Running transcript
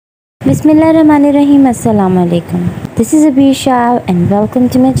Bismillahirrahmanirrahim. Assalamu alaikum. This is Abeer Shah and welcome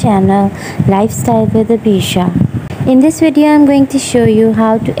to my channel Lifestyle with Abeer Shah. In this video I'm going to show you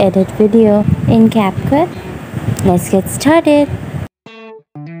how to edit video in Capcut. Let's get started.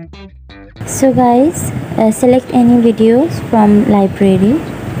 So guys, select any videos from library.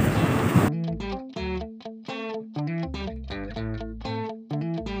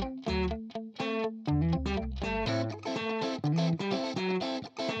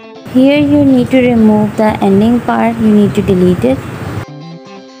 Here you need to remove the ending part, you need to delete it.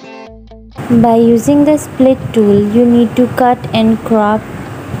 By using the split tool, you need to cut and crop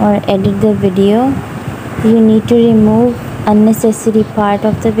or edit the video. You need to remove unnecessary part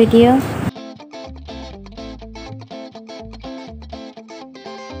of the video.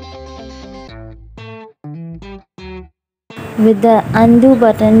 With the undo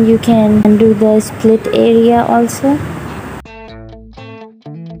button, you can undo the split area also.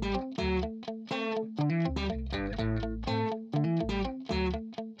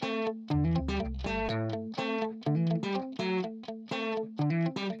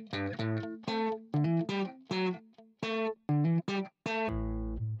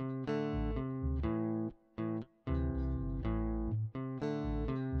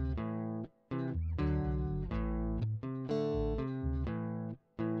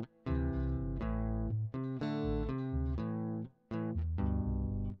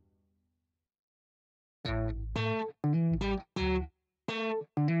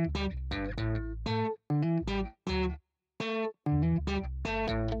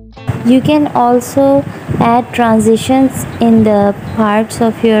 You can also add transitions in the parts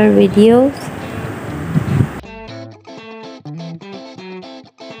of your videos.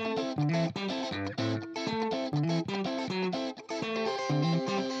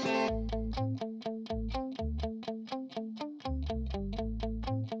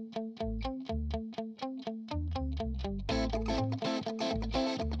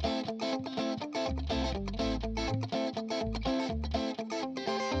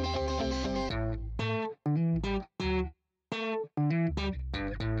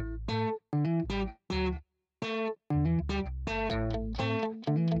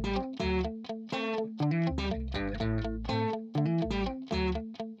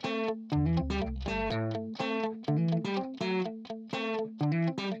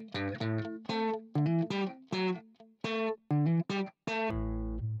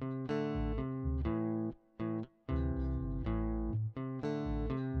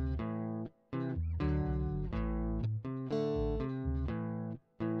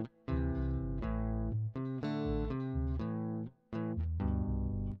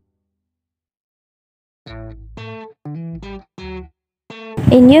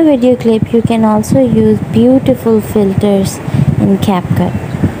 In your video clip, you can also use beautiful filters in Capcut.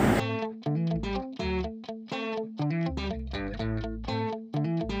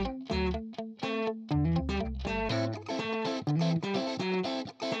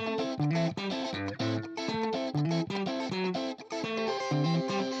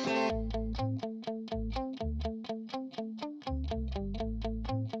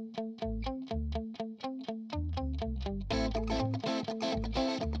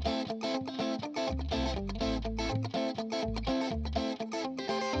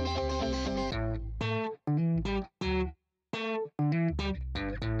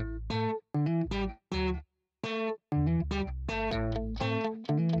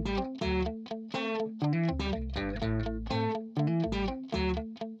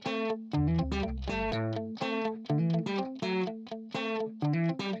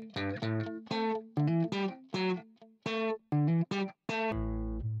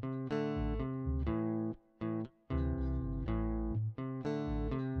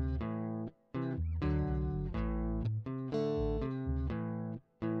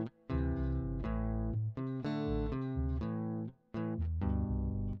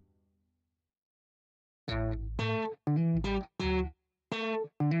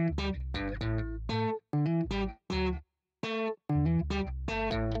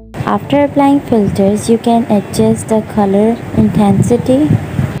 After applying filters, you can adjust the color intensity.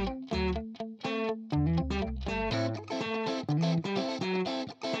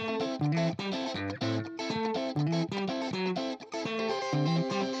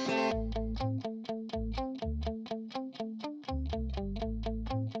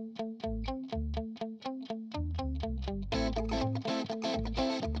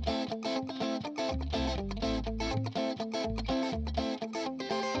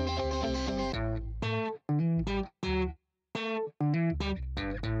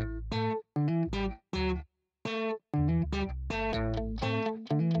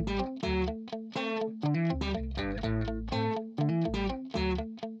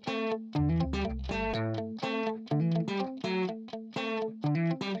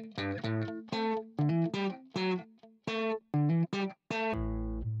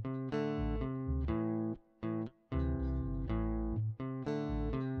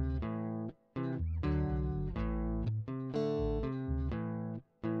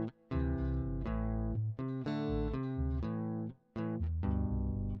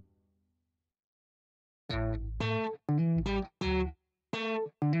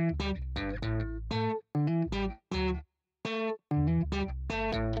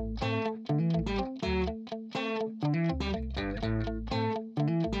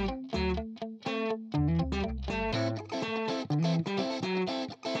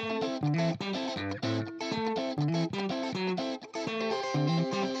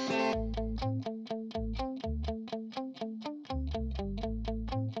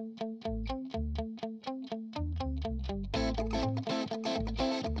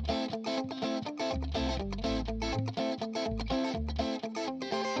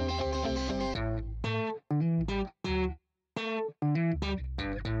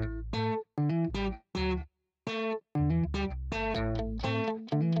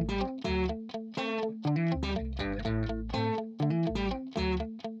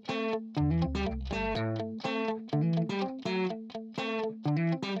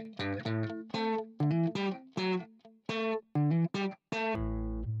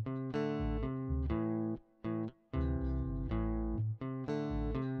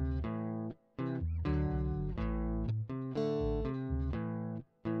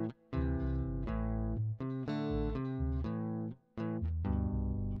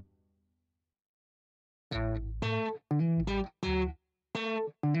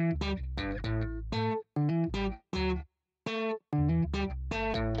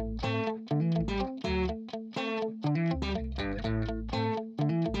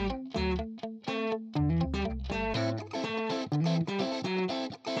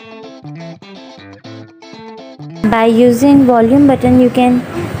 By using volume button, you can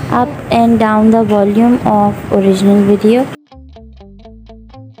up and down the volume of original video.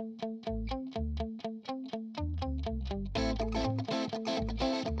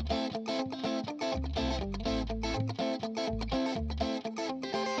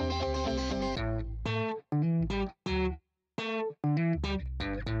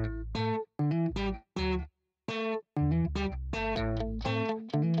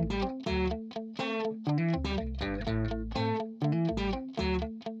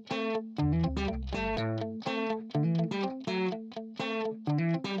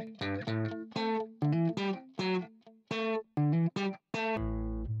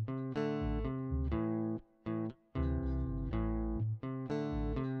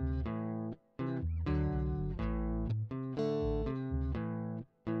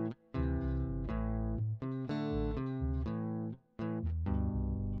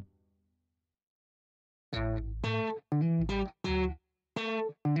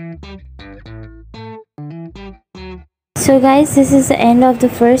 So guys, this is the end of the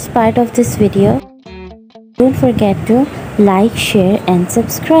first part of this video. Don't forget to like, share and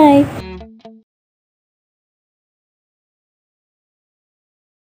subscribe.